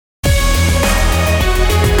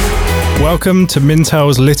Welcome to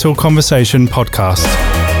Mintel's Little Conversation podcast.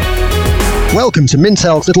 Welcome to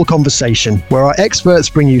Mintel's Little Conversation, where our experts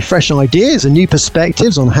bring you fresh ideas and new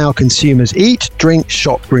perspectives on how consumers eat, drink,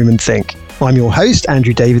 shop, groom and think. I'm your host,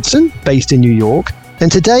 Andrew Davidson, based in New York, and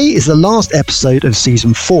today is the last episode of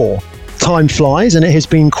Season 4. Time flies, and it has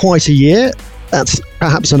been quite a year. That's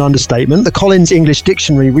perhaps an understatement. The Collins English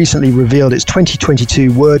Dictionary recently revealed its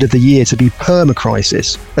 2022 word of the year to be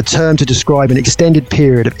permacrisis, a term to describe an extended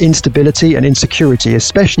period of instability and insecurity,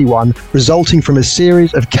 especially one resulting from a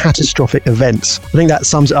series of catastrophic events. I think that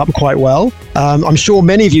sums it up quite well. I'm sure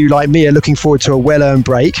many of you, like me, are looking forward to a well-earned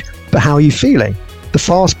break, but how are you feeling? The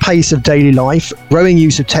fast pace of daily life, growing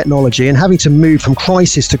use of technology, and having to move from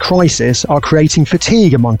crisis to crisis are creating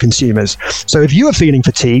fatigue among consumers. So if you are feeling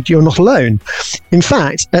fatigued, you're not alone. In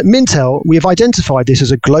fact, at Mintel, we have identified this as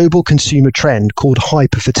a global consumer trend called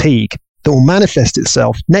hyperfatigue that will manifest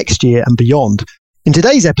itself next year and beyond. In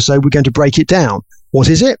today's episode, we're going to break it down. What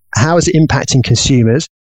is it? How is it impacting consumers?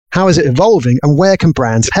 How is it evolving? And where can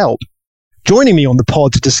brands help? Joining me on the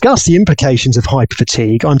pod to discuss the implications of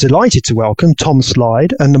hyperfatigue, I'm delighted to welcome Tom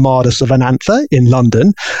Slide and Namada Savanantha in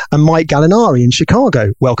London and Mike Gallinari in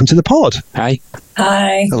Chicago. Welcome to the pod. Hi.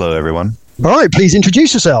 Hi. Hello, everyone. All right, please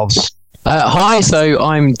introduce yourselves. Hi, so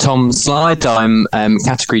I'm Tom Slide. I'm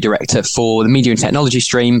category director for the media and technology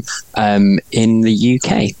stream in the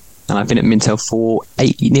UK. And I've been at Mintel for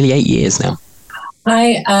nearly 8 years now.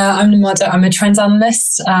 Hi, I'm Namada. I'm a trends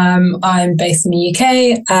analyst. I'm based in the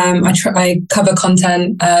UK. I cover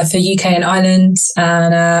content for UK and Ireland,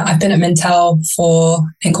 and I've been at Mintel for, I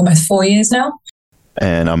think, almost 4 years now.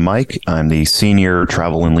 And I'm Mike. I'm the senior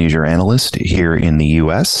travel and leisure analyst here in the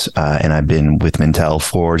US, and I've been with Mintel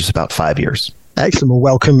for just about 5 years. Excellent. Well,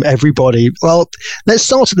 welcome, everybody. Well, let's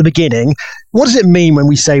start at the beginning. What does it mean when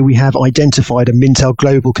we say we have identified a Mintel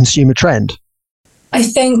global consumer trend? I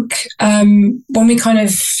think when we kind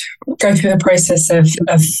of go through the process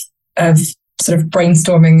of sort of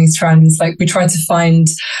brainstorming these trends, like we try to find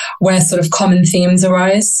where sort of common themes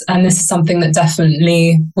arise. And this is something that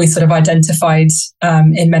definitely we sort of identified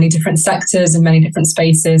in many different sectors and many different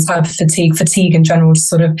spaces. Fatigue in general just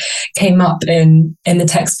sort of came up in the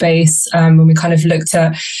tech space when we kind of looked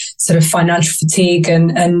at sort of financial fatigue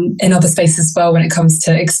and in other spaces as well when it comes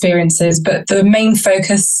to experiences. But the main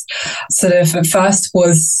focus sort of at first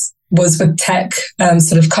was with tech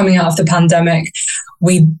sort of coming out of the pandemic.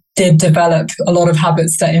 We did develop a lot of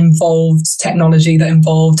habits that involved technology, that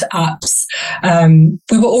involved apps.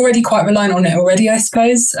 We were already quite reliant on it already, I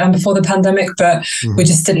suppose, before the pandemic, but we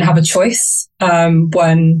just didn't have a choice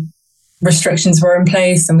when restrictions were in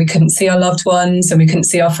place and we couldn't see our loved ones and we couldn't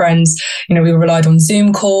see our friends. You know, we relied on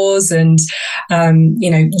Zoom calls and,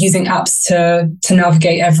 using apps to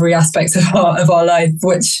navigate every aspect of our life,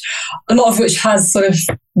 which a lot of which has sort of,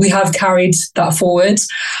 we have carried that forward.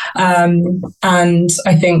 And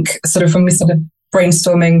I think sort of when we sort of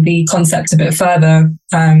brainstorming the concept a bit further,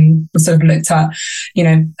 we sort of looked at,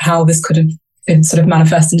 how this could have sort of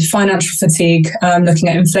manifest into financial fatigue, looking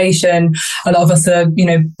at inflation. A lot of us are,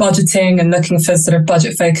 budgeting and looking for sort of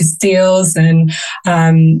budget focused deals. And,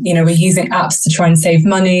 we're using apps to try and save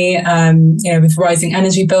money. With rising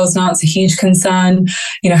energy bills now, it's a huge concern.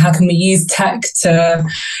 How can we use tech to,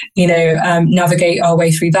 navigate our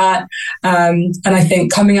way through that? And I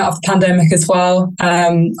think coming out of the pandemic as well,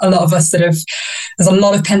 a lot of us there's a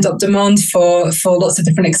lot of pent up demand for lots of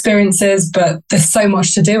different experiences, but there's so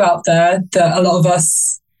much to do out there that a lot of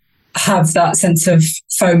us have that sense of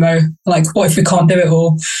FOMO, like what if we can't do it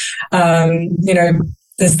all?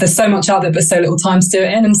 There's so much out there, but so little time to do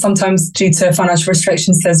it in. And sometimes due to financial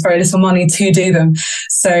restrictions, there's very little money to do them.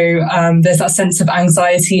 So there's that sense of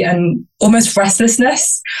anxiety and almost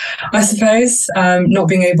restlessness, I suppose, not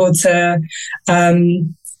being able to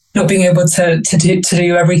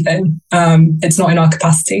do everything. It's not in our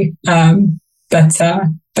capacity.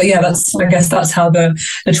 But yeah, I guess that's how the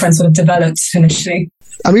trend sort of developed initially.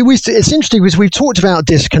 I mean, it's interesting because we've talked about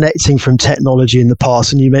disconnecting from technology in the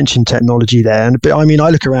past, and you mentioned technology there. But I mean, I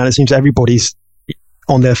look around; it seems everybody's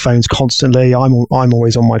on their phones constantly. I'm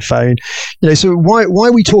always on my phone. So why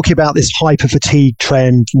are we talking about this hyper fatigue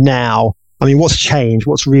trend now? I mean, what's changed?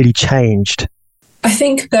 What's really changed? I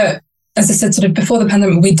think that, as I said, sort of before the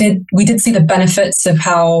pandemic, we did see the benefits of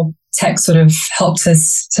how tech sort of helped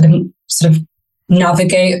us sort of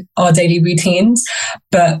navigate our daily routines,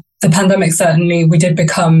 but the pandemic, certainly, we did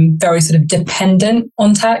become very sort of dependent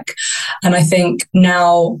on tech. And I think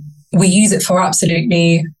now we use it for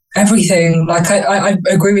absolutely everything. Like I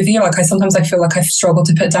agree with you. Like I feel like I struggle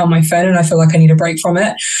to put down my phone and I feel like I need a break from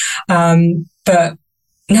it. But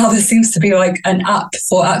now there seems to be like an app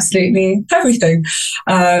for absolutely everything.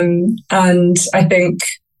 And I think,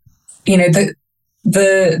 you know,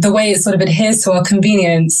 the way it sort of adheres to our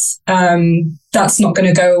convenience, that's not going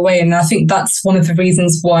to go away. And I think that's one of the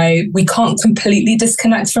reasons why we can't completely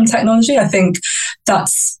disconnect from technology. I think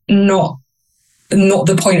that's not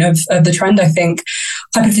the point of the trend. I think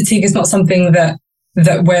hyperfatigue is not something that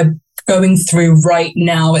we're going through right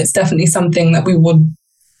now. It's definitely something that we want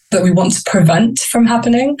to prevent from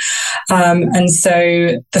happening. And so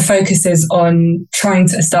the focus is on trying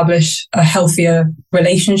to establish a healthier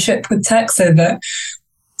relationship with tech so that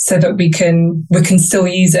we can still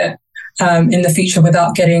use it in the future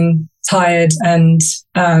without getting tired and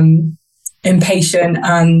impatient,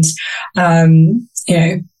 and you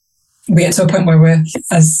know, we get to a point where we're,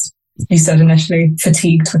 as you said initially,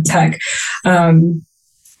 fatigued with tech.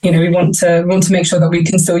 You know, we want to make sure that we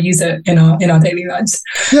can still use it in our daily lives.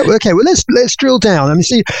 Yeah. Okay. Well, let's drill down.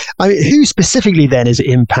 Who specifically then is it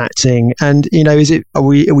impacting? And you know,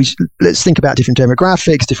 let's think about different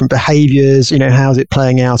demographics, different behaviours. You know, how's it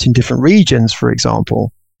playing out in different regions, for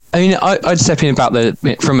example? I mean, I'd step in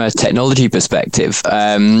from a technology perspective.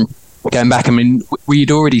 Going back, I mean, we'd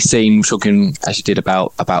already seen, talking as you did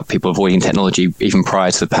about people avoiding technology even prior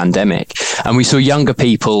to the pandemic, and we saw younger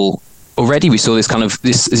people. Already, we saw this kind of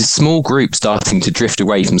this small group starting to drift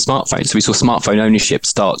away from smartphones. So we saw smartphone ownership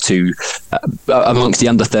start to, amongst the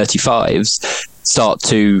under 35s, start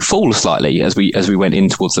to fall slightly as we went in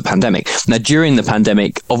towards the pandemic. Now, during the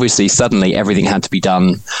pandemic, obviously, suddenly everything had to be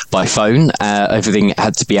done by phone. Everything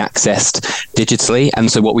had to be accessed digitally,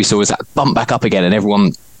 and so what we saw was that bump back up again, and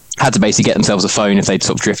everyone had to basically get themselves a phone if they'd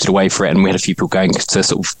sort of drifted away for it. And we had a few people going to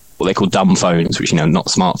sort of what they call dumb phones, which, you know, not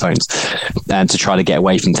smartphones, and to try to get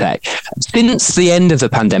away from tech. Since the end of the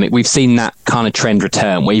pandemic, we've seen that kind of trend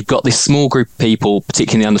return, where you've got this small group of people,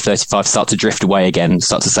 particularly under 35, start to drift away again,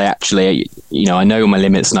 start to say, actually, you know, I know my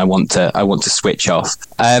limits and I want to switch off.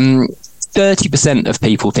 30% of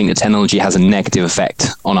people think that technology has a negative effect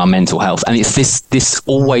on our mental health. And it's this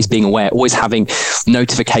always being aware, always having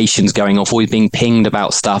notifications going off, always being pinged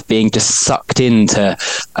about stuff, being just sucked into,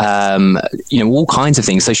 you know, all kinds of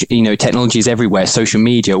things. So, you know, technology is everywhere, social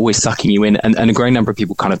media, always sucking you in, and a growing number of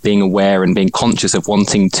people kind of being aware and being conscious of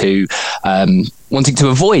wanting to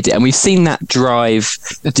avoid it. And we've seen that drive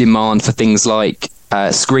the demand for things like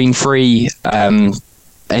screen-free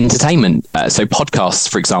entertainment. So podcasts,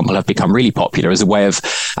 for example, have become really popular as a way of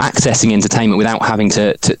accessing entertainment without having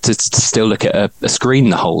to still look at a screen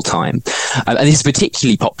the whole time. And this is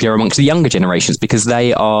particularly popular amongst the younger generations because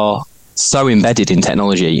they are so embedded in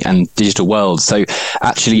technology and digital worlds. So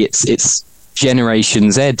actually it's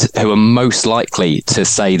Generation Z who are most likely to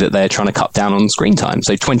say that they're trying to cut down on screen time.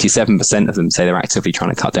 So 27% of them say they're actively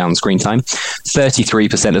trying to cut down screen time.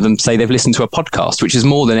 33% of them say they've listened to a podcast, which is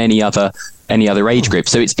more than any other age group.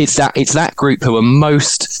 So it's that group who are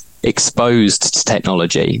most exposed to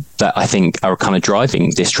technology that I think are kind of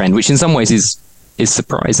driving this trend, which in some ways is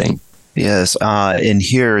surprising. Yes. And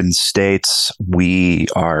here in the States, we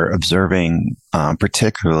are observing,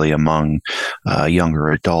 particularly among younger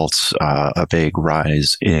adults, a big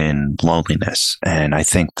rise in loneliness. And I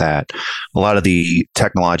think that a lot of the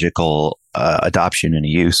technological adoption and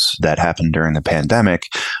use that happened during the pandemic,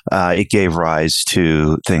 it gave rise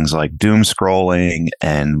to things like doom scrolling,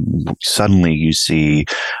 and suddenly you see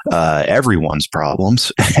everyone's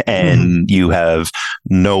problems and you have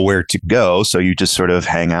nowhere to go. So you just sort of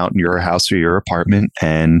hang out in your house or your apartment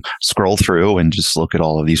and scroll through and just look at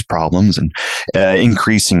all of these problems, and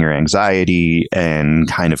increasing your anxiety and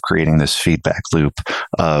kind of creating this feedback loop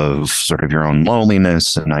of sort of your own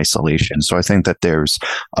loneliness and isolation. So I think that there's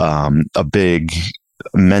a big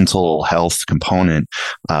mental health component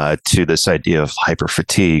to this idea of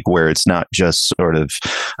hyperfatigue, where it's not just sort of,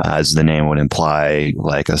 as the name would imply,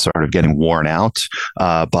 like a sort of getting worn out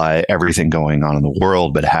by everything going on in the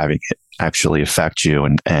world, but having it actually affect you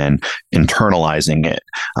and internalizing it.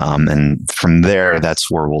 And from there,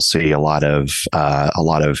 that's where we'll see a lot of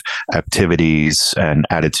activities and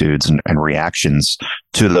attitudes and reactions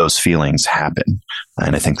to those feelings happen.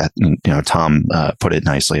 And I think that, you know, Tom put it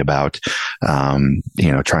nicely about,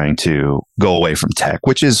 you know, trying to go away from tech,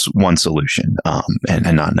 which is one solution,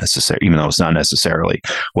 and not necessary, even though it's not necessarily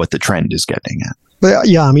what the trend is getting at. But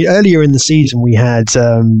yeah, I mean, earlier in the season, we had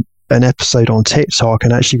an episode on TikTok,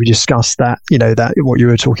 and actually we discussed that, you know, that what you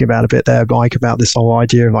were talking about a bit there, Mike, about this whole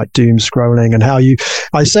idea of like doom scrolling, and how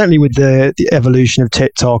I certainly with the evolution of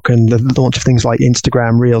TikTok and the launch of things like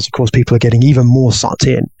Instagram Reels, of course, people are getting even more sucked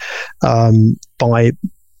in by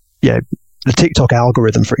the TikTok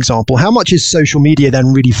algorithm, for example. How much is social media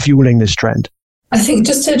then really fueling this trend? I think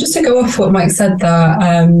just to go off what Mike said there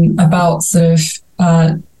about sort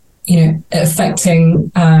of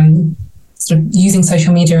affecting sort of using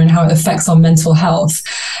social media and how it affects our mental health,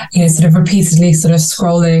 sort of repeatedly sort of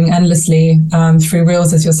scrolling endlessly through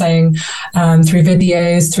reels, as you're saying, through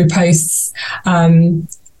videos, through posts. And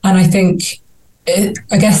I think,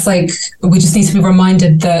 I guess, like, we just need to be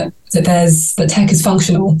reminded that tech is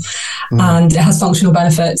functional and it has functional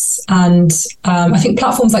benefits. And I think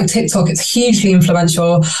platforms like TikTok, it's hugely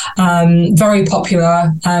influential, very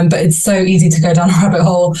popular, but it's so easy to go down a rabbit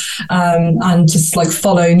hole and just like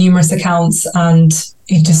follow numerous accounts, and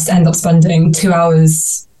you just end up spending 2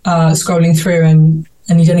 hours scrolling through and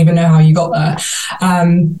you don't even know how you got there.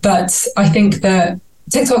 But I think that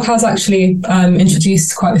TikTok has actually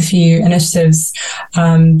introduced quite a few initiatives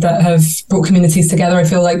that have brought communities together. I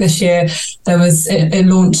feel like this year it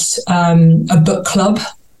launched a book club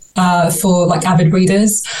for like avid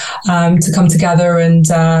readers to come together and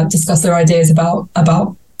discuss their ideas about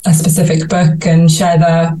a specific book and share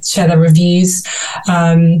their reviews.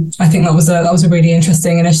 I think that was a really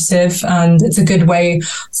interesting initiative, and it's a good way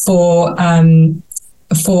for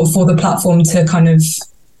the platform to kind of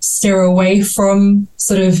steer away from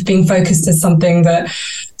sort of being focused as something that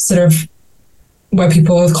sort of where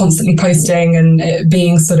people are constantly posting, and it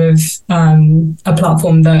being sort of a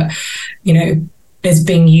platform that, is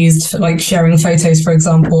being used for like sharing photos, for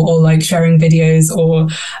example, or like sharing videos, or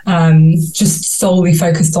just solely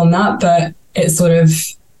focused on that. But it sort of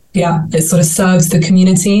serves the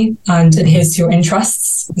community and adheres to your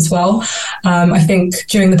interests as well. I think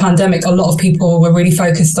during the pandemic, a lot of people were really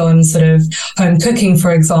focused on sort of home cooking,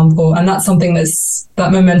 for example, and that's something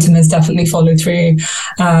that momentum has definitely followed through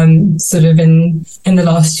sort of in the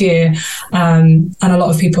last year. And a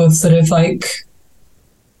lot of people have sort of like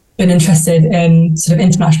been interested in sort of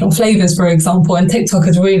international flavors, for example, and TikTok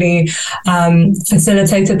has really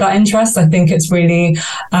facilitated that interest. I think it's really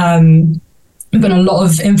been a lot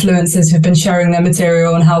of influencers who've been sharing their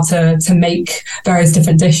material on how to make various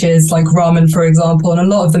different dishes, like ramen, for example, and a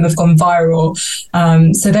lot of them have gone viral.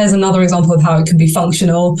 So there's another example of how it can be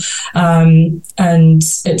functional, and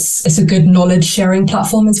it's a good knowledge sharing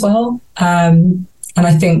platform as well. And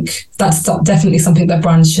I think that's definitely something that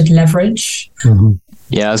brands should leverage. Mm-hmm.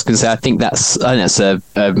 Yeah, I was going to say, I think that's a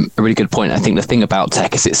really good point. I think the thing about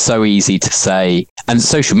tech is it's so easy to say, and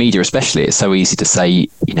social media especially, it's so easy to say,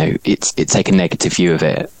 it's take a negative view of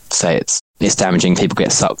it, say it's damaging, people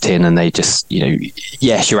get sucked in, and they just,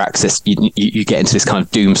 yes, your access, you get into this kind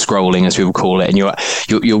of doom scrolling, as we would call it, and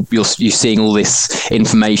you're seeing all this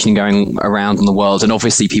information going around in the world, and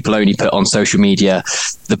obviously people only put on social media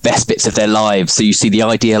the best bits of their lives, so you see the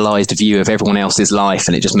idealized view of everyone else's life,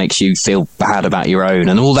 and it just makes you feel bad about your own,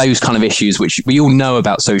 and all those kind of issues which we all know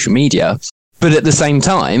about social media. But at the same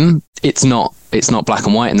time, it's not black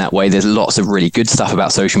and white in that way. There's lots of really good stuff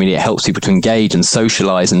about social media. It helps people to engage and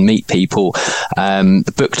socialize and meet people.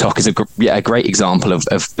 The Book Talk is a great example of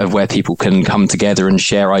where people can come together and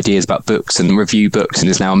share ideas about books and review books, and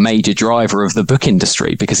is now a major driver of the book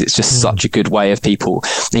industry because it's just such a good way of people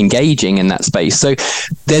engaging in that space. So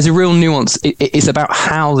there's a real nuance. It's about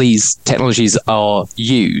how these technologies are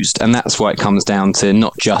used, and that's why it comes down to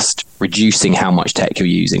not just reducing how much tech you're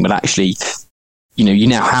using, but actually, you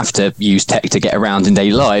now have to use tech to get around in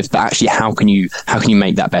daily lives, but actually how can you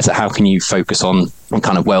make that better? How can you focus on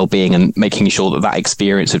kind of well-being and making sure that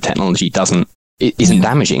experience of technology isn't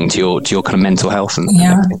damaging to your kind of mental health and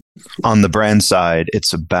everything? On the brand side,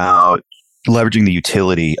 it's about leveraging the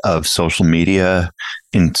utility of social media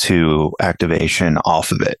into activation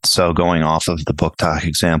off of it. So going off of the Book Talk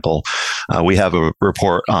example, we have a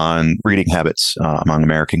report on reading habits among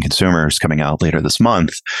American consumers coming out later this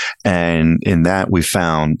month. And in that, we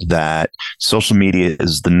found that social media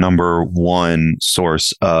is the number one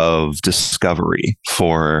source of discovery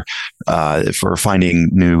for finding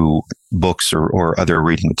new books or other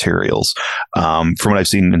reading materials. From what I've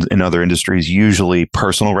seen in other industries, usually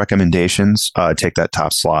personal recommendations take that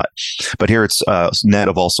top slot. But here it's net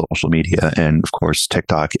of all social media. And of course,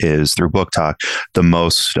 TikTok is, through Book Talk,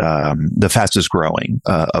 the fastest growing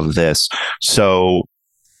of this. So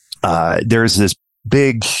there's this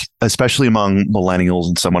big, especially among millennials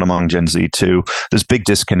and somewhat among Gen Z too, this big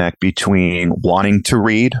disconnect between wanting to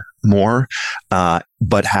read more,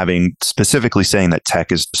 but specifically saying that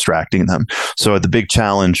tech is distracting them. So the big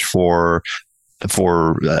challenge for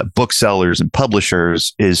booksellers and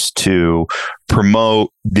publishers is to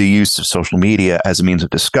promote the use of social media as a means of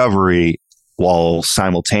discovery while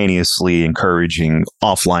simultaneously encouraging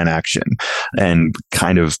offline action and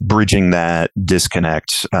kind of bridging that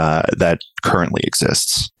disconnect that currently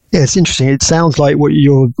exists. Yeah, it's interesting. It sounds like what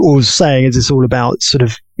you're always saying is it's all about sort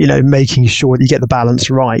of, making sure that you get the balance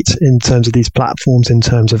right in terms of these platforms, in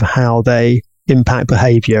terms of how they impact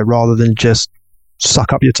behavior rather than just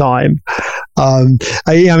suck up your time. And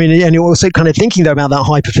also kind of thinking though about that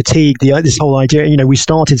hyper fatigue, this whole idea, we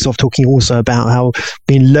started off talking also about how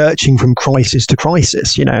being lurching from crisis to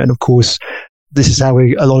crisis, and of course, this is how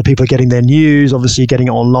a lot of people are getting their news, obviously getting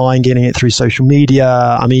it online, getting it through social media.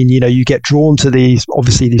 I mean, you get drawn to these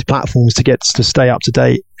platforms to stay up to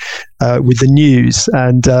date with the news.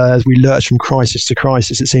 And as we lurch from crisis to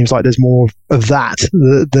crisis, it seems like there's more of that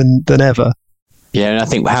than ever. Yeah, and I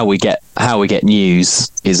think how we get news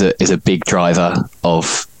is a big driver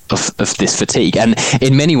of this fatigue. And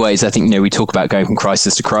in many ways, I think, we talk about going from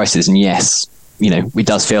crisis to crisis, and yes, it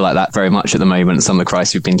does feel like that very much at the moment. Some of the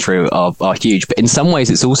crises we've been through are huge, but in some ways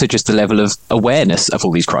it's also just the level of awareness of all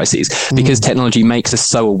these crises, because technology makes us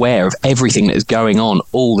so aware of everything that is going on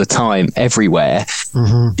all the time, everywhere.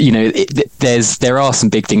 There are some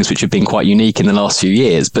big things which have been quite unique in the last few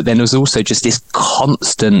years, but then there's also just this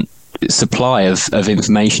constant supply of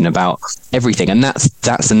information about everything, and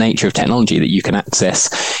that's the nature of technology, that you can access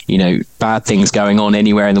bad things going on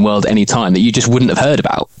anywhere in the world anytime that you just wouldn't have heard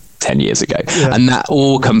about 10 years ago. Yeah. And that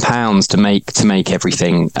all compounds to make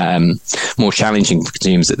everything more challenging for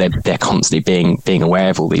consumers, that they're constantly being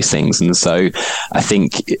aware of all these things. And so I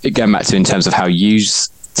think, going back to in terms of how you use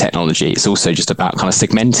technology, it's also just about kind of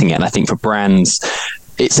segmenting it. And I think for brands,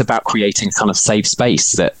 it's about creating kind of safe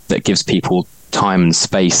space that gives people time and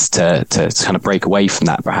space to kind of break away from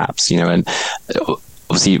that, perhaps, and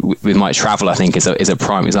obviously with My Travel, I think is a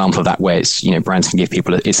prime example of that, where it's, brands can give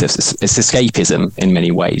people it's escapism in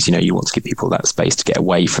many ways. You want to give people that space to get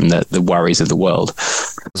away from the worries of the world.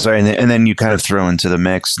 Sorry, and then you kind of throw into the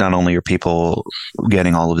mix, not only are people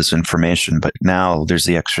getting all of this information, but now there's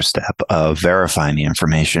the extra step of verifying the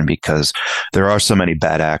information, because there are so many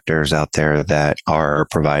bad actors out there that are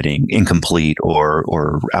providing incomplete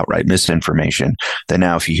or outright misinformation, that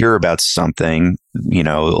now if you hear about something, a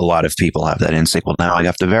lot of people have that instinct, well, now I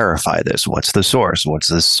have to verify this. What's the source? What's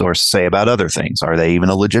this source say about other things? Are they even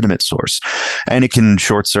a legitimate source? And it can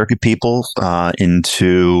short circuit people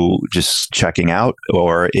into just checking out,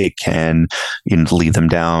 or it can lead them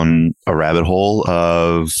down a rabbit hole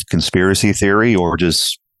of conspiracy theory, or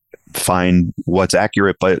just find what's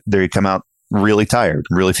accurate, but they come out really tired,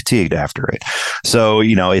 really fatigued after it. So,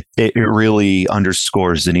 it really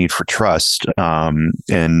underscores the need for trust. And,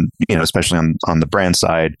 especially on the brand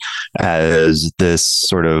side, as this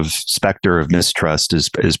sort of specter of mistrust is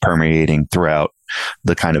permeating throughout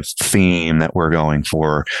the kind of theme that we're going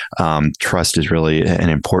for. Trust is really an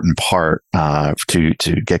important part to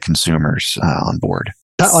get consumers on board.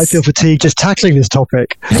 I feel fatigued just tackling this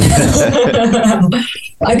topic. I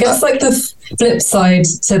guess like the flip side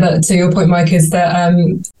to your point, Mike, is that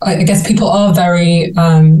I guess people are very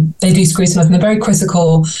they do scrutinize, and they're very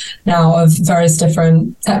critical now of various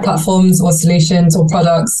different tech platforms or solutions or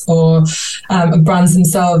products or brands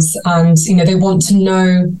themselves, and they want to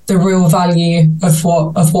know the real value of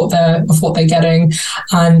what they're getting.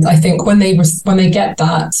 And I think when they get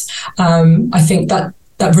that, I think that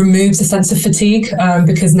removes a sense of fatigue,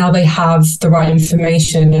 because now they have the right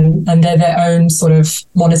information and they're their own sort of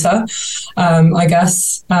monitor, I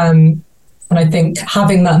guess. And I think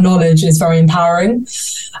having that knowledge is very empowering.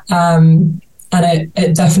 And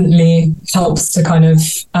it definitely helps to kind of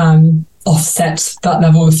offset that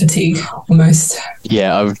level of fatigue almost.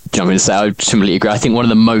 Yeah, I would jump in and say I completely agree. I think one of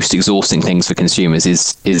the most exhausting things for consumers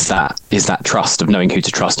is that trust of knowing who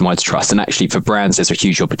to trust and why to trust. And actually for brands, there's a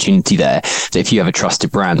huge opportunity there. So if you have a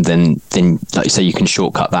trusted brand, then like you say, you can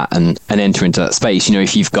shortcut that and enter into that space.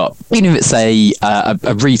 If you've got, even if it's a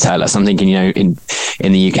retailer, so I'm thinking, in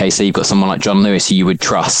the UK, so you've got someone like John Lewis who you would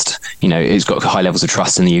trust, who's got high levels of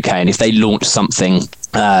trust in the UK. And if they launch something,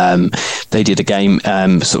 they did a game,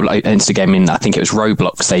 sort of like Insta game in, I think it was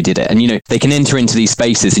Roblox, they did it. And, they can enter into these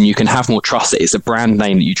spaces and you can have more trust. It's a brand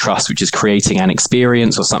name that you trust, which is creating an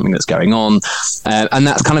experience or something that's going on. And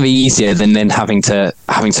that's kind of easier than then having to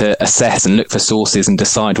assess and look for sources and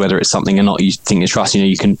decide whether it's something or not you think you trust.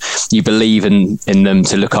 You believe in them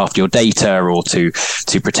to look after your data or to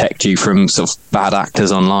protect you from sort of bad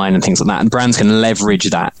actors online and things like that. And brands can leverage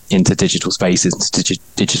that into digital spaces, into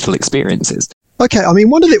digital experiences. Okay, I mean,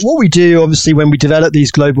 what we do, obviously, when we develop these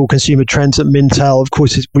global consumer trends at Mintel, of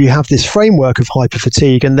course, is we have this framework of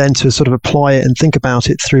hyperfatigue, and then to sort of apply it and think about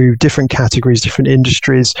it through different categories, different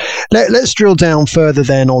industries. Let's drill down further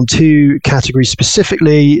then on two categories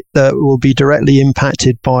specifically that will be directly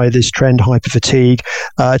impacted by this trend, hyperfatigue,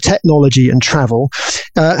 technology and travel.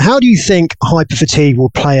 How do you think hyperfatigue will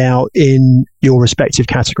play out in your respective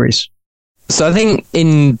categories? So I think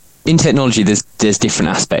in technology, there's different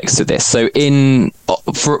aspects to this. So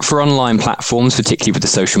for online platforms, particularly with the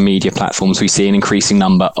social media platforms, we see an increasing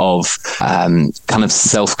number of kind of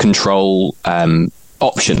self-control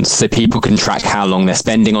options, so people can track how long they're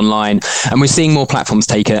spending online. And we're seeing more platforms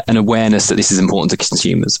take an awareness that this is important to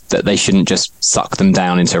consumers, that they shouldn't just suck them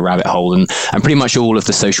down into a rabbit hole. And pretty much all of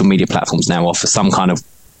the social media platforms now offer some kind of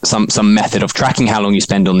some method of tracking how long you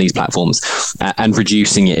spend on these platforms and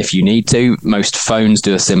reducing it if you need to. Most phones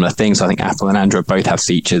do a similar thing. So I think Apple and Android both have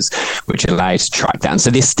features which allow you to track that. And so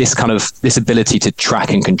this ability to track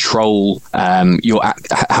and control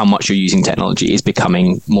how much you're using technology is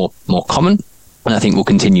becoming more common. And I think will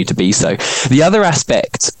continue to be so. The other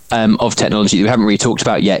aspect of technology that we haven't really talked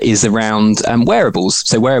about yet is around wearables.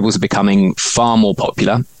 So wearables are becoming far more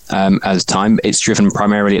popular as time. It's driven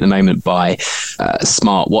primarily at the moment by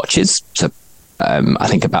smart watches. So I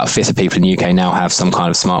think about a fifth of people in the UK now have some kind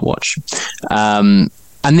of smartwatch.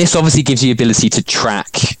 And this obviously gives you the ability to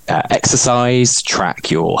track exercise, track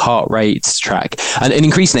your heart rates, and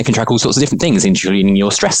increasingly they can track all sorts of different things, including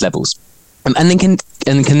your stress levels. And then can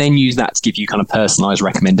then use that to give you kind of personalized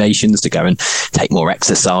recommendations to go and take more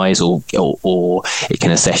exercise, or it can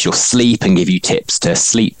assess your sleep and give you tips to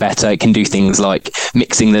sleep better. It can do things like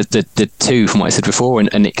mixing the two from what I said before,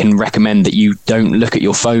 and it can recommend that you don't look at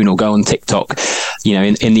your phone or go on TikTok,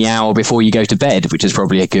 in the hour before you go to bed, which is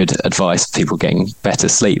probably a good advice for people getting better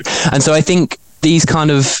sleep. And so I think these kind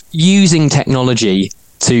of using technology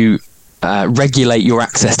to regulate your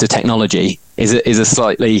access to technology is a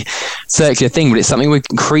slightly circular thing, but it's something we're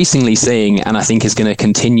increasingly seeing, and I think is going to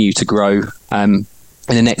continue to grow in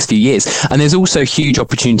the next few years. And there's also huge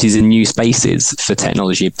opportunities in new spaces for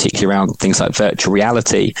technology, particularly around things like virtual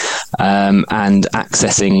reality and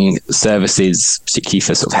accessing services, particularly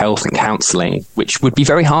for sort of health and counselling, which would be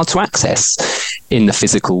very hard to access in the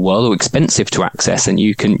physical world or expensive to access, and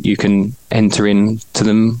you can enter into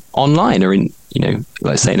them online or in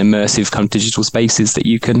let's say in immersive kind of digital spaces that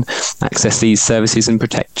you can access these services and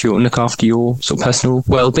protect and look after your sort of personal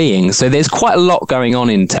well-being. So there's quite a lot going on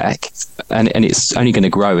in tech, and it's only going to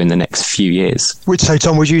grow in the next few years. So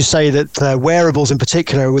Tom, would you say that wearables in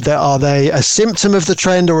particular, are they a symptom of the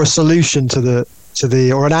trend or a solution to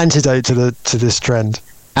the or an antidote to this trend?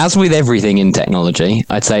 As with everything in technology,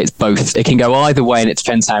 I'd say it's both. It can go either way, and it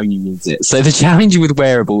depends how you use it. So the challenge with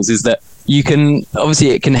wearables is that it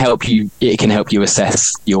can help you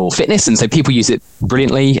assess your fitness, and so people use it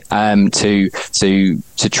brilliantly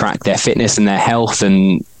to track their fitness and their health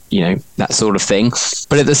and that sort of thing.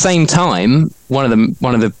 But at the same time, one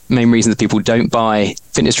of the main reasons that people don't buy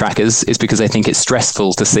fitness trackers is because they think it's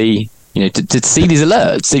stressful to see to see these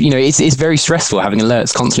alerts. So, it's very stressful having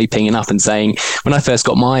alerts constantly pinging up and saying, when I first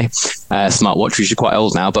got my smartwatch, which is quite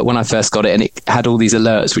old now, but when I first got it, and it had all these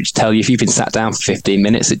alerts which tell you if you've been sat down for 15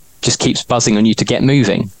 minutes, it just keeps buzzing on you to get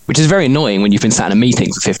moving, which is very annoying when you've been sat in a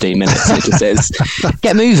meeting for 15 minutes. And it just says,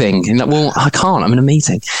 get moving. And well, I can't, I'm in a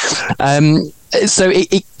meeting. So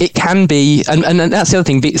it can be, and that's the other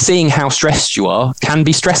thing, seeing how stressed you are can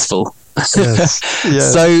be stressful. Yes.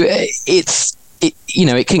 Yes.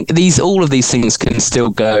 So all of these things can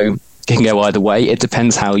go either way. It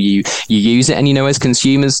depends how you use it. And as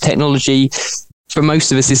consumers, technology for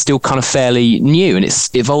most of us is still kind of fairly new, and it's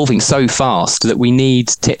evolving so fast that we need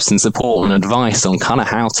tips and support and advice on kind of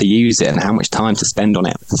how to use it and how much time to spend on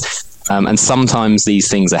it. And sometimes these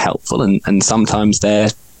things are helpful, and sometimes they're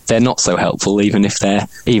not so helpful, even if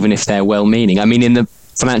they're well-meaning. I mean, in the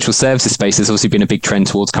financial services space, there's obviously been a big trend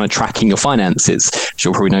towards kind of tracking your finances.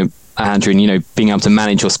 You'll probably know, Andrew, and being able to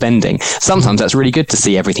manage your spending. Sometimes that's really good to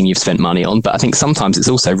see everything you've spent money on, but I think sometimes it's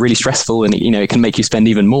also really stressful, and it can make you spend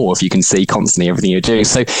even more if you can see constantly everything you're doing.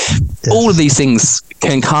 So all of these things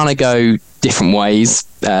can kind of go different ways.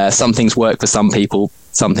 Some things work for some people,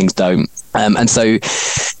 some things don't, and so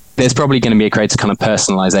there's probably going to be a greater kind of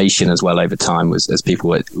personalization as well over time as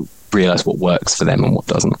people realize what works for them and what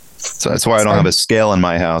doesn't. So that's why I don't have a scale in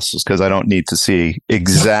my house, is because I don't need to see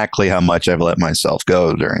exactly how much I've let myself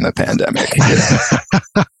go during the pandemic.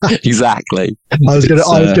 Exactly. I was going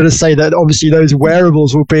to say that obviously those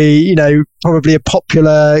wearables will be, probably a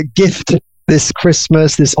popular gift this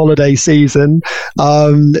Christmas, this holiday season,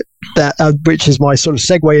 which is my sort of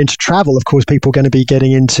segue into travel. Of course, people are going to be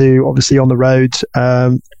getting into, obviously, on the road,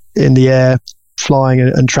 in the air, flying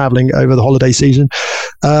and traveling over the holiday season.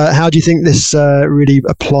 How do you think this really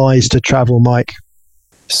applies to travel, Mike?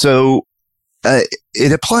 So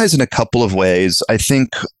it applies in a couple of ways. I think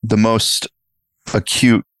the most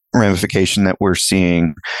acute ramification that we're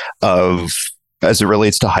seeing as it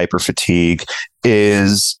relates to hyperfatigue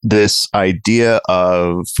is this idea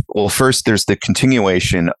of, well, first there's the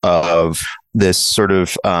continuation of this sort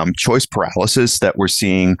of choice paralysis that we're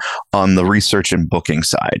seeing on the research and booking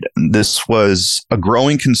side. This was a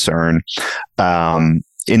growing concern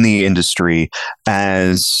in the industry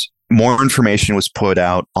as more information was put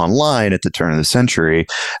out online at the turn of the century,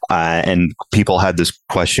 and people had this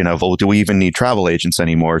question of, well, do we even need travel agents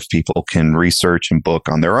anymore if people can research and book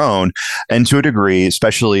on their own? And to a degree,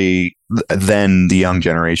 especially then the young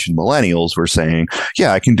generation millennials were saying,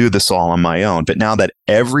 yeah, I can do this all on my own. But now that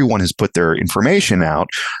everyone has put their information out,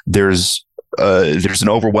 there's an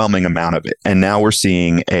overwhelming amount of it. And now we're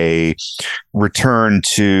seeing a return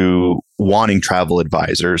to wanting travel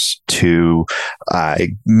advisors to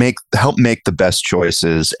help make the best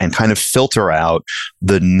choices and kind of filter out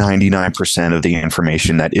the 99% of the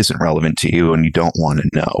information that isn't relevant to you and you don't want to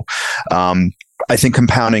know. I think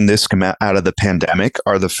compounding this out of the pandemic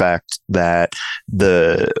are the fact that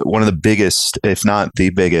one of the biggest, if not the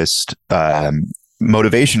biggest,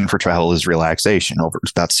 motivation for travel is relaxation. Over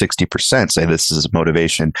about 60% say this is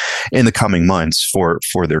motivation in the coming months for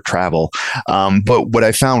their travel. But what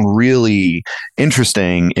I found really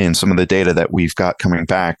interesting in some of the data that we've got coming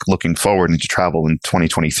back, looking forward into travel in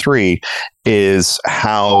 2023, is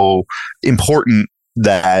how important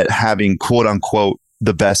that having quote unquote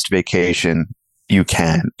the best vacation you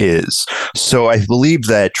can is. So I believe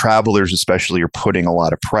that travelers especially are putting a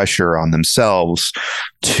lot of pressure on themselves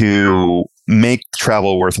to make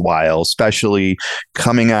travel worthwhile, especially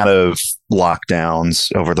coming out of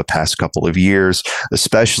lockdowns over the past couple of years,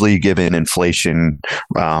 especially given inflation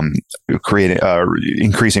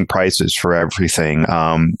increasing prices for everything.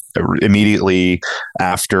 Immediately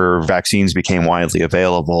after vaccines became widely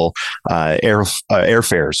available,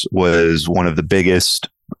 airfares was one of the biggest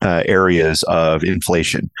areas of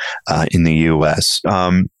inflation in the U.S.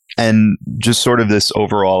 And just sort of this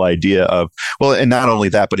overall idea of, well, and not only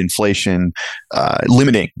that, but inflation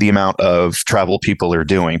limiting the amount of travel people are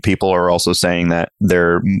doing. People are also saying that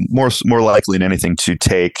they're more likely than anything to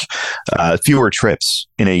take fewer trips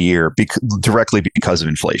in a year directly because of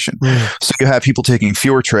inflation. So you have people taking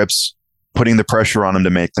fewer trips, putting the pressure on them to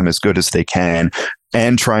make them as good as they can,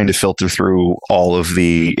 and trying to filter through all of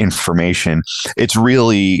the information. It's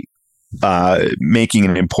really making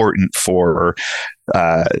it important for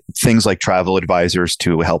things like travel advisors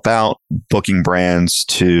to help out, booking brands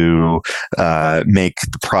to make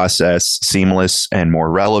the process seamless and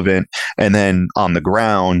more relevant. And then on the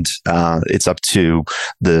ground, it's up to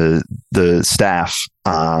the staff,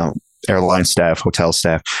 airline staff, hotel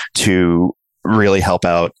staff, to really help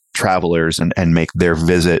out travelers and make their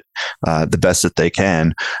visit the best that they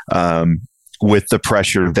can, with the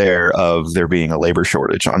pressure there being a labor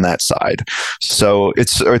shortage on that side. So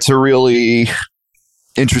it's a really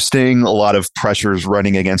interesting, a lot of pressures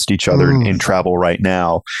running against each other in travel right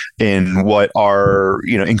now, in what are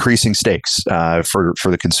increasing stakes for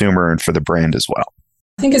the consumer and for the brand as well.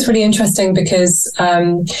 I think it's really interesting because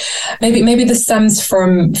maybe this stems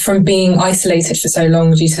from being isolated for so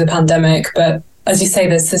long due to the pandemic, but as you say,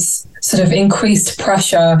 there's this sort of increased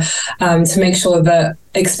pressure to make sure that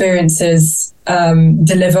experiences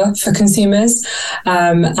deliver for consumers,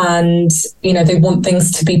 and they want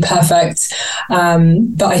things to be perfect.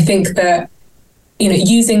 But I think that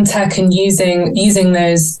using tech and using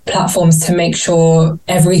those platforms to make sure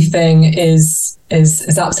everything is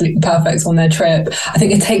absolutely perfect on their trip, I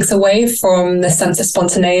think it takes away from the sense of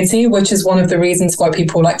spontaneity, which is one of the reasons why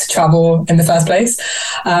people like to travel in the first place.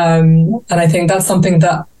 And I think that's something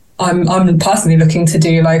that I'm personally looking to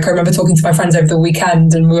do. Like, I remember talking to my friends over the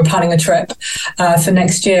weekend, and we were planning a trip for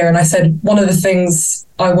next year. And I said, one of the things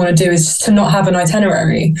I want to do is just to not have an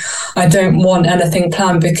itinerary. I don't want anything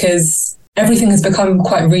planned, because everything has become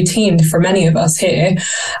quite routine for many of us here.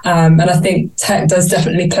 And I think tech does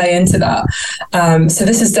definitely play into that. So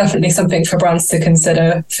this is definitely something for brands to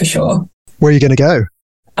consider, for sure. Where are you going to go?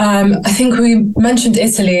 I think we mentioned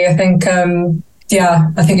Italy. I think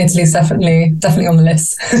Italy's definitely on the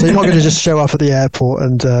list. So you're not going to just show up at the airport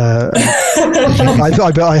and I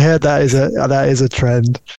heard that is a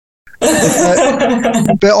trend.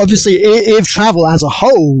 But obviously, if travel as a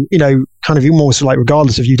whole, kind of almost like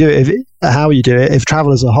regardless if you do it, how you do it, if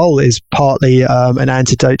travel as a whole is partly an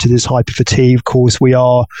antidote to this hyper fatigue. Of course, we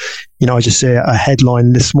are, I just see a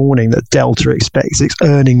headline this morning that Delta expects its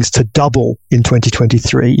earnings to double in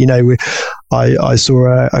 2023. I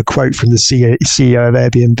saw a quote from the CEO of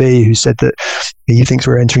Airbnb who said that he thinks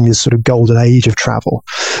we're entering this sort of golden age of travel.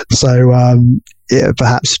 So,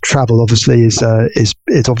 perhaps travel obviously is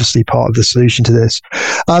obviously part of the solution to this.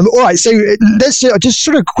 All right, so let's just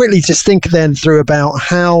sort of quickly just think then through about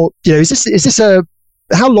how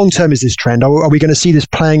how long term is this trend? Are we going to see this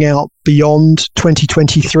playing out beyond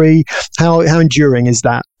 2023? How enduring is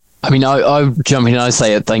that? I mean, I jump in and I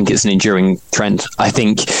say I think it's an enduring trend. I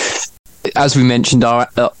think, as we mentioned,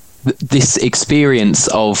 this experience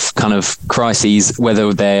of kind of crises,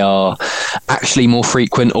 whether they are actually more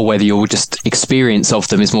frequent or whether your just experience of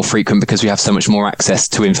them is more frequent because we have so much more access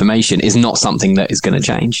to information, is not something that is going to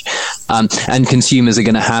change. And consumers are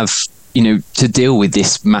going to have, to deal with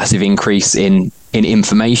this massive increase in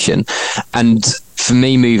information. And for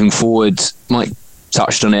me, moving forward, Mike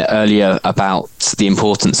touched on it earlier about the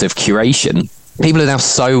importance of curation. People are now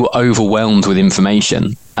so overwhelmed with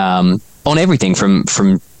information on everything from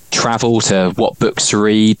travel to what books to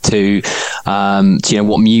read to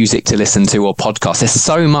what music to listen to or podcasts. There's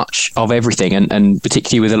so much of everything, and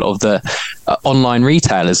particularly with a lot of the online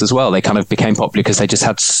retailers as well, they kind of became popular because they just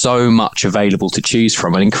had so much available to choose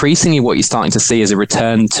from. And increasingly what you're starting to see is a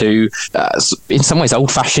return to in some ways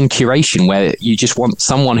old-fashioned curation, where you just want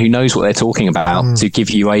someone who knows what they're talking about to give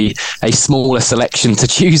you a smaller selection to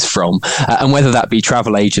choose from, and whether that be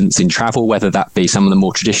travel agents in travel, whether that be some of the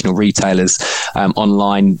more traditional retailers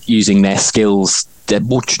online using their skills, their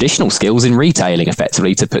more traditional skills in retailing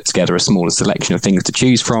effectively, to put together a smaller selection of things to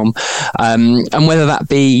choose from, and whether that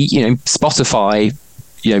be Spotify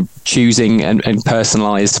choosing and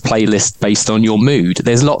personalized playlist based on your mood.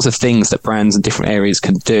 There's lots of things that brands in different areas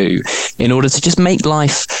can do in order to just make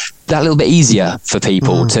life that little bit easier for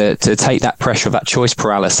people to take that pressure of that choice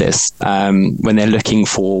paralysis when they're looking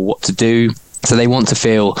for what to do. So they want to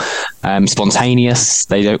feel spontaneous.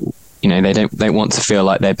 They don't want to feel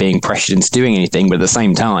like they're being pressured into doing anything, but at the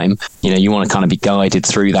same time, you want to kind of be guided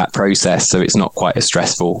through that process so it's not quite as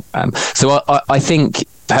stressful. So I think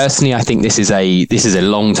personally, this is a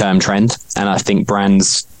long-term trend, and I think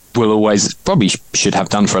brands will always, probably should have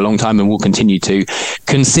done for a long time, and will continue to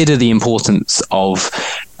consider the importance of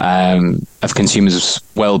consumers'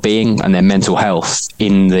 well-being and their mental health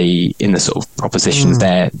in the sort of propositions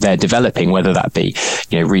they're developing, whether that be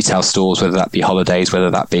retail stores, whether that be holidays,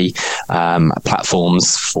 whether that be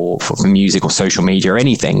platforms for music or social media or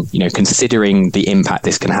anything. Considering the impact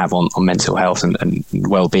this can have on mental health and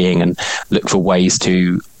well-being, and look for ways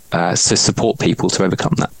to support people to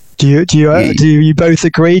overcome that. Do you both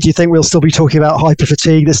agree? Do you think we'll still be talking about hyper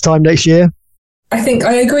fatigue this time next year? I think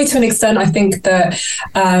I agree to an extent. I think that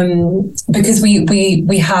because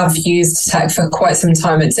we have used tech for quite some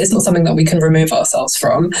time, it's not something that we can remove ourselves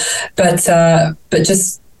from. But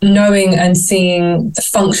just knowing and seeing the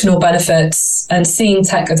functional benefits and seeing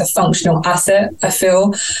tech as a functional asset, I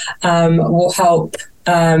feel will help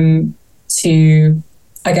to,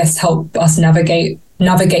 I guess, help us navigate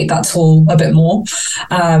that tool a bit more.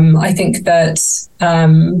 I think that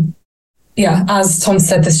as Tom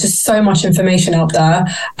said, there's just so much information out there.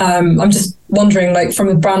 I'm just wondering, like, from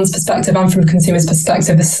a brand's perspective and from a consumer's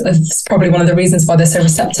perspective, this is probably one of the reasons why they're so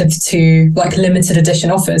receptive to like limited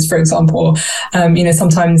edition offers, for example.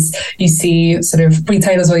 Sometimes you see sort of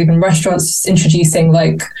retailers or even restaurants introducing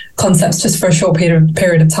like concepts just for a short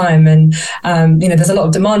period of time, and there's a lot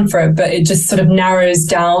of demand for it, but it just sort of narrows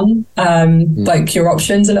down like your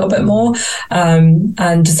options a little bit more,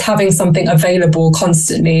 and just having something available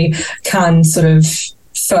constantly can sort of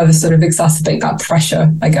further sort of exacerbate that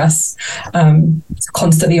pressure, I guess, to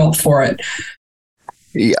constantly opt for it.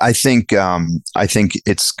 I think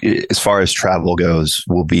it's, as far as travel goes,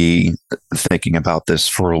 we'll be thinking about this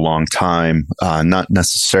for a long time, not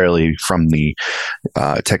necessarily from the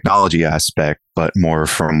technology aspect, but more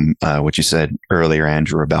from what you said earlier,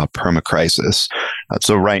 Andrew, about permacrisis.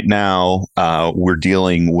 So right now, we're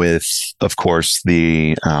dealing with, of course,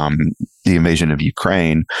 the invasion of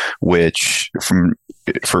Ukraine, which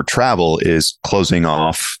for travel is closing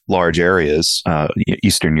off large areas,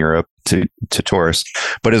 Eastern Europe to tourists,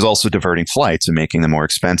 but is also diverting flights and making them more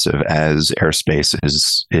expensive as airspace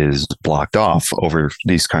is blocked off over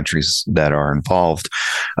these countries that are involved.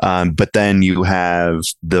 But then you have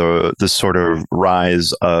the sort of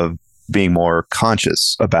rise of being more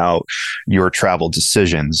conscious about your travel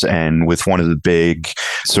decisions. And with one of the big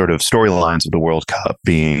sort of storylines of the World Cup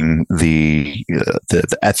being the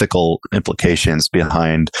ethical implications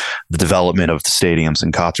behind the development of the stadiums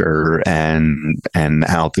in Qatar and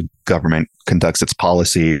how the government conducts its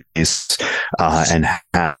policies and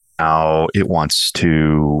how it wants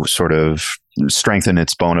to sort of strengthen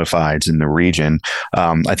its bona fides in the region.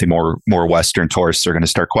 I think more Western tourists are going to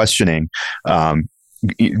start questioning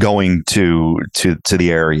going to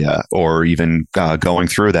the area, or even going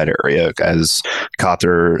through that area, as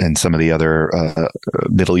Qatar and some of the other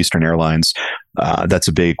Middle Eastern airlines. That's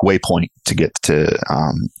a big waypoint to get to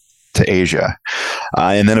Asia.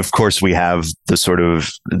 And then, of course, we have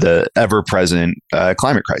the ever-present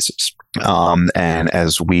climate crisis. And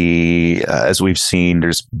as we've seen,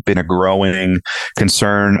 there's been a growing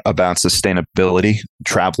concern about sustainability.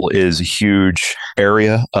 Travel is a huge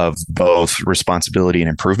area of both responsibility and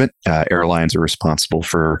improvement. Airlines are responsible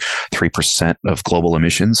for 3% of global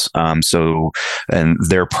emissions. And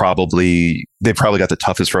they've probably got the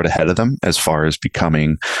toughest road ahead of them as far as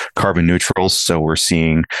becoming carbon neutral. So we're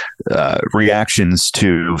seeing reactions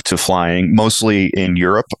to flying, mostly in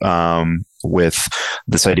Europe, with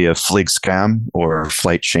this idea of Flygskam, or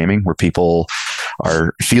flight shaming, where people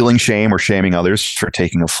are feeling shame or shaming others for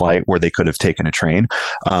taking a flight where they could have taken a train.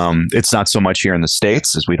 It's not so much here in the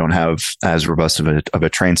States, as we don't have as robust of a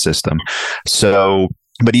train system.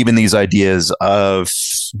 But even these ideas of,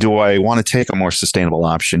 do I want to take a more sustainable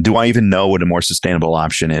option? Do I even know what a more sustainable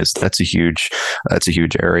option is? That's a huge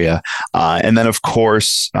area. And then, of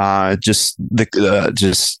course, just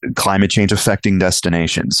climate change affecting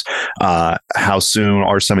destinations. How soon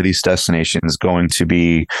are some of these destinations going to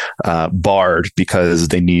be barred because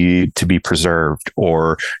they need to be preserved,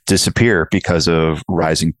 or disappear because of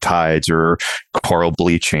rising tides or coral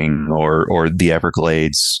bleaching, or the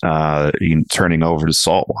Everglades turning over to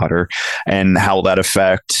salt water, and how will that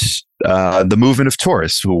affect the movement of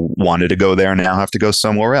tourists who wanted to go there and now have to go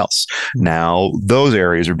somewhere else. Now those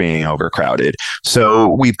areas are being overcrowded. So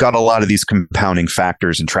we've got a lot of these compounding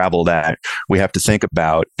factors in travel that we have to think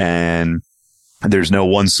about, and there's no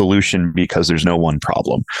one solution because there's no one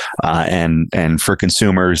problem. And for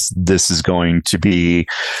consumers, this is going to be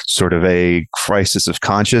sort of a crisis of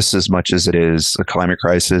conscience as much as it is a climate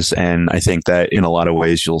crisis. And I think that in a lot of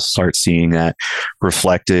ways, you'll start seeing that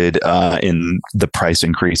reflected in the price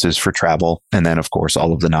increases for travel. And then, of course,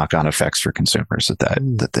 all of the knock-on effects for consumers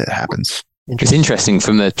that happens. It's interesting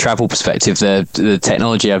from the travel perspective, the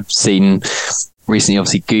technology I've seen recently,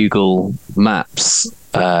 obviously Google Maps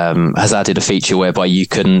has added a feature whereby you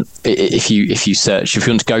can, if you search, if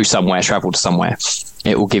you want to go somewhere, travel to somewhere,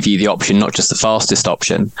 it will give you the option, not just the fastest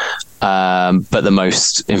option, but the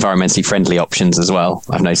most environmentally friendly options as well.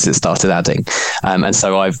 I've noticed it started adding, and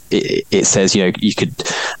so it says, you could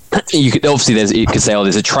obviously you could say, oh,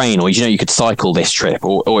 there's a train, or you could cycle this trip,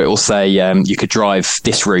 or it will say you could drive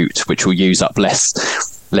this route, which will use up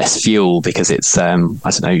less fuel because it's I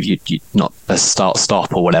don't know, you not a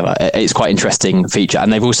stop or whatever. It's quite interesting feature.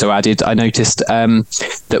 And they've also added, I noticed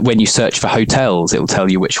that when you search for hotels, it will tell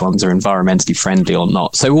you which ones are environmentally friendly or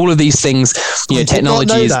not. So all of these things,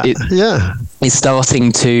 technology is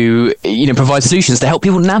starting to provide solutions to help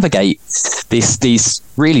people navigate these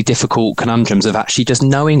really difficult conundrums of actually just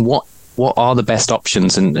knowing what are the best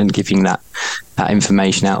options and giving that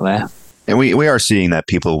information out there. And we are seeing that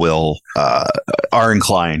people are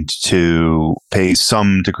inclined to pay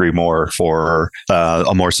some degree more for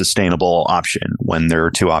a more sustainable option when there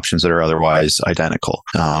are two options that are otherwise identical.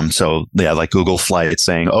 Like Google Flights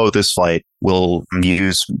saying, oh, this flight will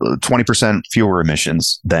use 20% fewer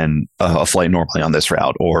emissions than a flight normally on this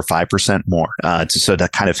route, or 5% more, to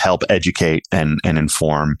kind of help educate and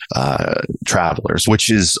inform travelers, which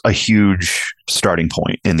is a huge starting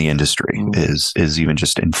point in the industry, is even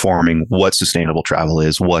just informing what sustainable travel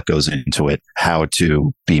is, what goes into it, how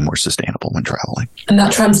to be more sustainable when traveling. And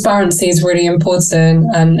that transparency is really important,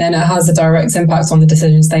 and it has a direct impact on the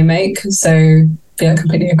decisions they make. So yeah, I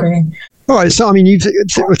completely agree. All right. So, I mean,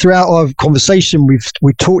 throughout our conversation, we've sort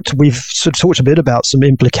of talked a bit about some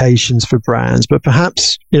implications for brands, but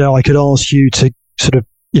perhaps, I could ask you to sort of,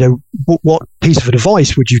 what piece of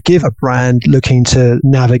advice would you give a brand looking to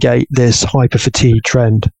navigate this hyper fatigue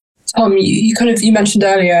trend? Tom, you mentioned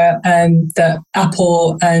earlier that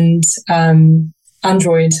Apple and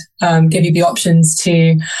Android give you the options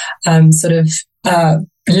to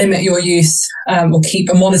limit your use or keep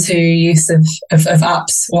and monitor your use of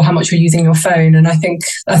apps, or how much you're using your phone. And I think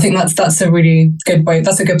that's a really good way.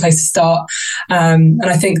 That's a good place to start. And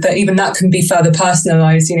I think that even that can be further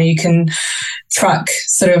personalized. You can track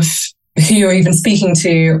sort of who you're even speaking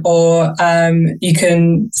to, or you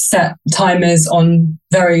can set timers on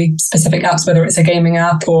very specific apps, whether it's a gaming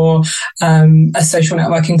app or a social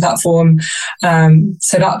networking platform.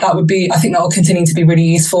 So that would be, I think that will continue to be really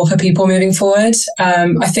useful for people moving forward.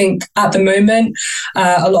 I think at the moment,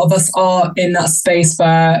 a lot of us are in that space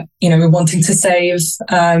where, we're wanting to save.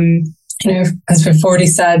 As we've already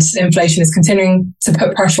said, inflation is continuing to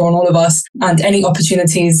put pressure on all of us, and any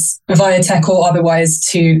opportunities via tech or otherwise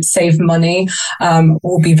to save money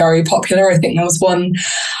will be very popular. I think there was one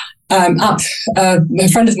app a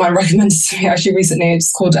friend of mine recommended to me actually recently.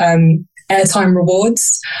 It's called Airtime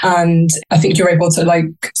Rewards, and I think you're able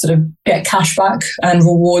to sort of get cash back and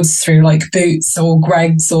rewards through like Boots or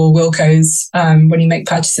Greggs or Wilko's when you make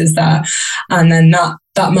purchases there, and then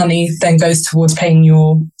that money then goes towards paying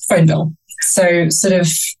your phone bill. So sort of,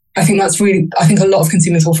 I think a lot of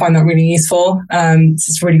consumers will find that really useful.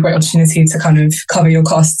 It's a really great opportunity to kind of cover your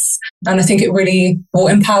costs. And I think it really will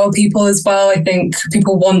empower people as well. I think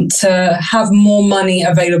people want to have more money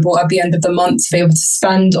available at the end of the month to be able to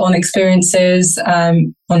spend on experiences,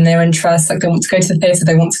 on their interests. Like they want to go to the theatre,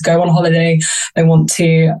 they want to go on holiday, they want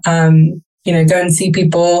to go and see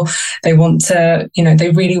people. They want to, they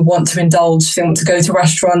really want to indulge. They want to go to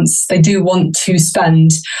restaurants. They do want to spend.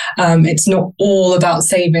 It's not all about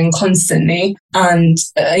saving constantly. And,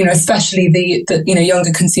 especially the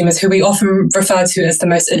younger consumers who we often refer to as the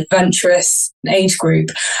most adventurous age group.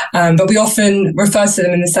 But we often refer to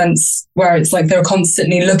them in the sense where it's like they're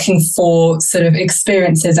constantly looking for sort of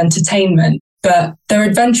experiences, entertainment. But they're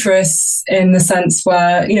adventurous in the sense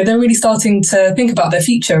where, they're really starting to think about their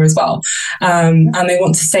future as well. And they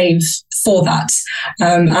want to save for that.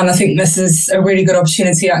 And I think this is a really good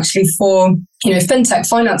opportunity actually for, fintech,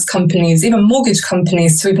 finance companies, even mortgage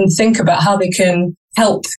companies to even think about how they can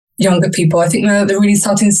help younger people. I think they're really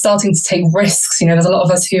starting to take risks. There's a lot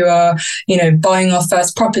of us who are, buying our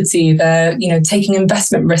first property. They're, taking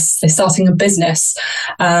investment risks. They're starting a business.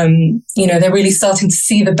 They're really starting to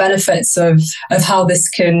see the benefits of how this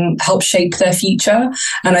can help shape their future.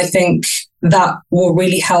 And I think that will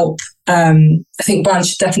really help. I think brands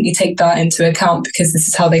should definitely take that into account, because this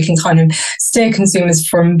is how they can kind of steer consumers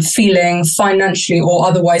from feeling financially or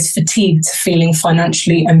otherwise fatigued to feeling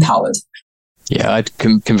financially empowered. Yeah, I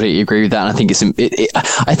completely agree with that. And I think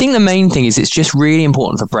I think the main thing is it's just really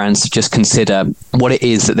important for brands to just consider what it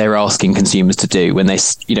is that they're asking consumers to do when they,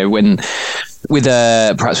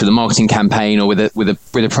 perhaps with a marketing campaign or with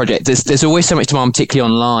a project. There's always so much demand, particularly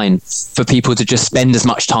online, for people to just spend as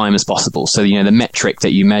much time as possible. So the metric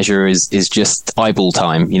that you measure is just eyeball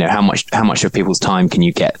time. How much of people's time can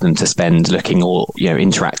you get them to spend looking or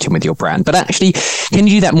interacting with your brand? But actually, can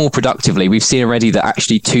you do that more productively? We've seen already that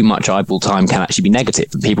actually too much eyeball time can actually be negative,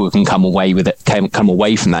 and people can come away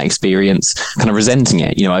from that experience kind of resenting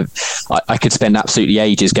it. I could spend absolutely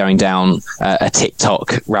ages going down a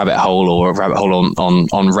TikTok rabbit hole or a rabbit hole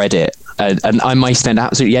on Reddit, and I may spend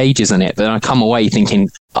absolutely ages on it, but I come away thinking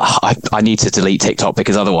I need to delete TikTok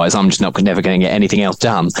because otherwise I'm just never going to get anything else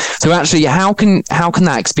done. So actually, how can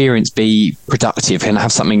that experience be productive and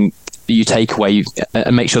have something that you take away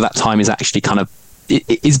and make sure that time is actually kind of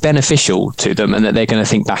is beneficial to them and that they're going to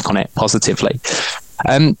think back on it positively?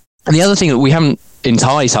 And the other thing that we haven't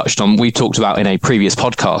entirely touched on, we talked about in a previous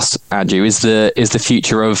podcast, Andrew, is the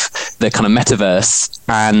future of the kind of metaverse,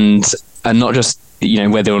 and not just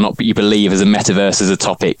whether or not you believe as a metaverse as a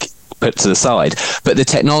topic put to the side, but the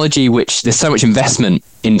technology, which there's so much investment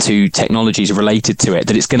into technologies related to it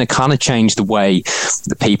that it's going to kind of change the way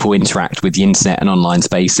that people interact with the internet and online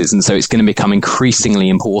spaces. And so it's going to become increasingly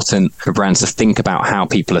important for brands to think about how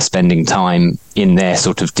people are spending time in their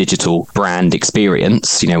sort of digital brand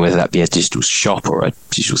experience, whether that be a digital shop or a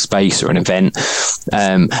digital space or an event,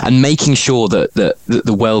 and making sure that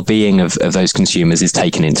the well-being of those consumers is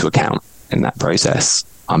taken into account in that process.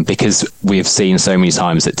 Because we've seen so many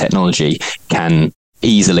times that technology can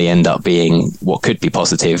easily end up being what could be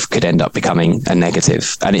positive, could end up becoming a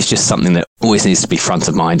negative. And it's just something that always needs to be front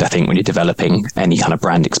of mind, I think, when you're developing any kind of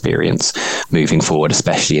brand experience moving forward,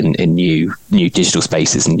 especially in new digital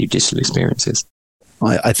spaces and new digital experiences.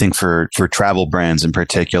 I think for travel brands in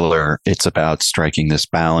particular, it's about striking this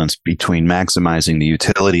balance between maximizing the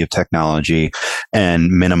utility of technology and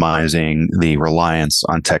minimizing the reliance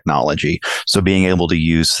on technology. So being able to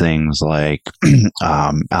use things like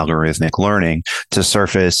algorithmic learning to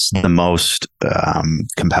surface the most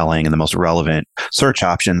compelling and the most relevant search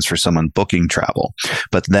options for someone booking travel,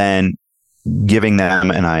 but then giving them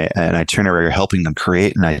an itinerary, or helping them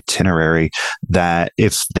create an itinerary that,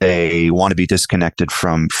 if they want to be disconnected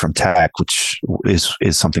from tech, which is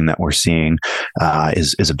something that we're seeing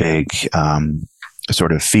is a big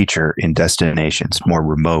sort of feature in destinations, more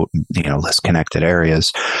remote, less connected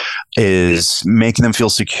areas, is making them feel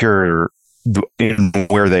secure in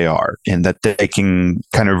where they are, and that they can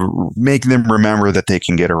kind of make them remember that they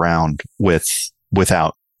can get around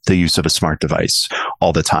without the use of a smart device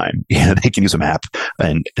all the time. They can use a map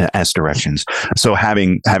and ask directions. So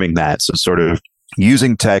having that, so sort of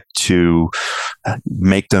using tech to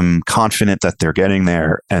make them confident that they're getting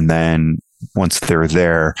there, and then once they're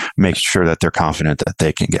there, make sure that they're confident that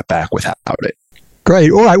they can get back without it.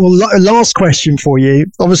 Great. All right. Well, last question for you.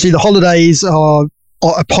 Obviously, the holidays are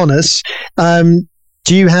upon us.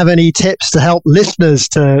 Do you have any tips to help listeners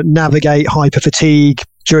to navigate hyperfatigue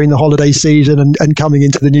during the holiday season and coming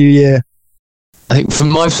into the new year? I think from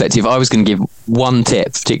my perspective, I was going to give one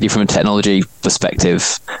tip, particularly from a technology perspective,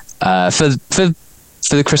 for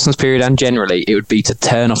the Christmas period and generally, it would be to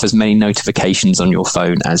turn off as many notifications on your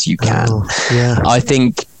phone as you can. I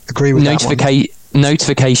think agree with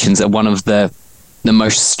notifications are one of the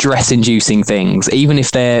most stress-inducing things, even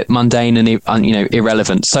if they're mundane and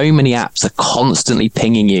irrelevant. So many apps are constantly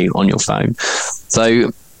pinging you on your phone.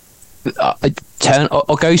 So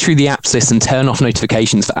go through the apps list and turn off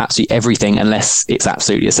notifications for absolutely everything unless it's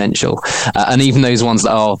absolutely essential. And even those ones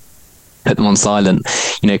that are, put them on silent.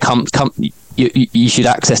 You should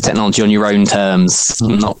access technology on your own terms,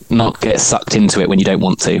 not get sucked into it when you don't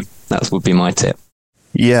want to. That would be my tip.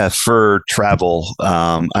 Yeah, for travel,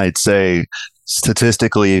 I'd say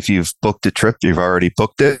statistically, if you've booked a trip, you've already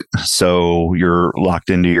booked it. So you're locked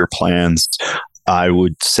into your plans. I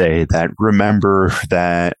would say that remember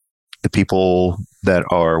that the people that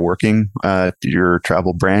are working at your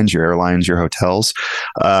travel brands, your airlines, your hotels,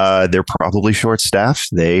 they're probably short-staffed.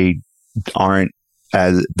 They aren't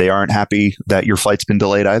happy that your flight's been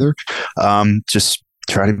delayed either. Just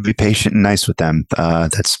try to be patient and nice with them.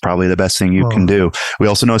 That's probably the best thing you can do. We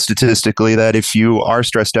also know statistically that if you are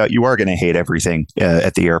stressed out, you are going to hate everything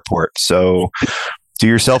at the airport. So do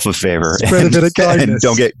yourself a favor and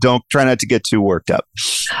don't try not to get too worked up.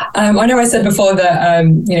 I know I said before that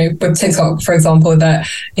with TikTok, for example, that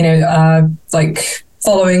like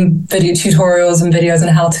following video tutorials and videos on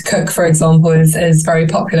how to cook, for example, is very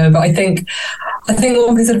popular. But I think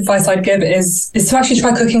one piece of advice I'd give is to actually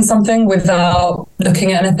try cooking something without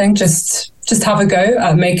looking at anything. Just have a go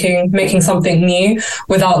at making something new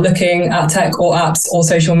without looking at tech or apps or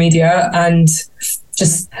social media, and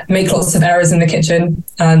just make lots of errors in the kitchen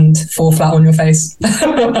and fall flat on your face.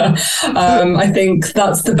 I think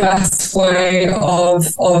that's the best way of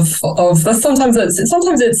sometimes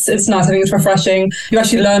it's nice. I think it's refreshing. You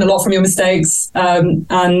actually learn a lot from your mistakes. And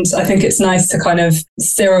I think it's nice to kind of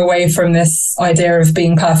steer away from this idea of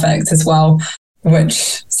being perfect as well,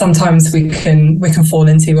 which sometimes we can fall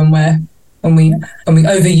into when we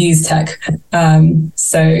overuse tech.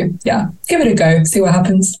 So yeah, give it a go, see what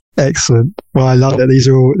happens. Excellent. Well, I love it. These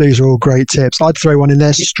are all great tips. I'd throw one in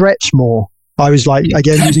there: stretch more. I was like,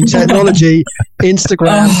 again, using technology,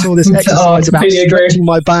 Instagram, saw this exercise about stretching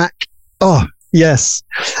my back. Oh, yes.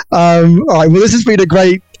 All right. Well, this has been a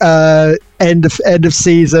great end of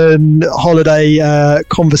season holiday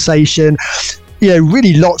conversation.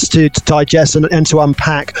 Really lots to digest and to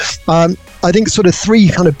unpack. I think sort of three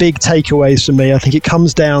kind of big takeaways for me. I think it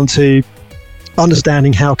comes down to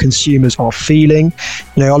understanding how consumers are feeling.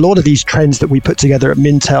 A lot of these trends that we put together at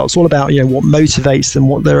Mintel, it's all about what motivates them,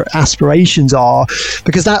 what their aspirations are,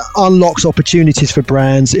 because that unlocks opportunities for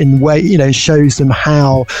brands in way, shows them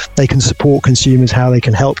how they can support consumers, how they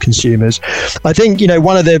can help consumers. I think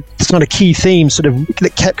one of the kind of key themes sort of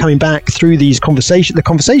that kept coming back through the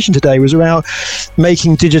conversation today was around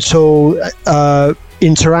making digital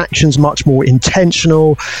interactions much more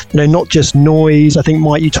intentional, not just noise. I think,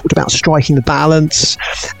 Mike, you talked about striking the balance,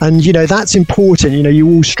 and that's important. You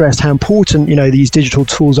all stressed how important these digital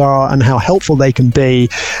tools are and how helpful they can be,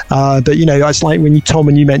 but it's like when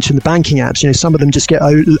you mentioned the banking apps, some of them just get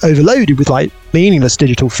overloaded with like meaningless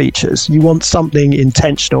digital features. You want something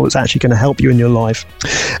intentional that's actually going to help you in your life.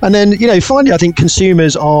 And then finally, I think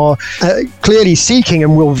consumers are clearly seeking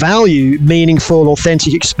and will value meaningful,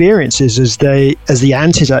 authentic experiences as the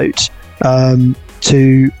antidote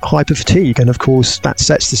to hyperfatigue. And of course, that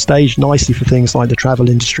sets the stage nicely for things like the travel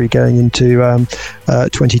industry going into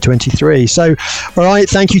 2023. So, all right.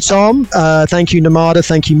 Thank you, Tom. Thank you, Namada.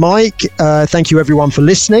 Thank you, Mike. Thank you, everyone, for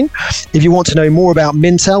listening. If you want to know more about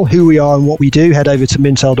Mintel, who we are and what we do, head over to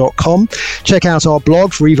mintel.com. Check out our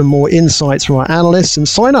blog for even more insights from our analysts, and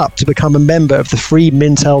sign up to become a member of the free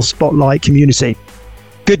Mintel Spotlight community.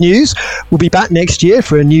 Good news, we'll be back next year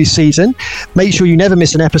for a new season. Make sure you never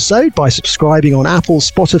miss an episode by subscribing on Apple,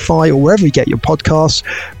 Spotify, or wherever you get your podcasts.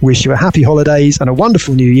 Wish you a happy holidays and a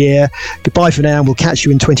wonderful new year. Goodbye for now, and we'll catch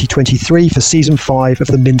you in 2023 for season 5 of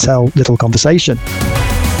the Mintel Little Conversation.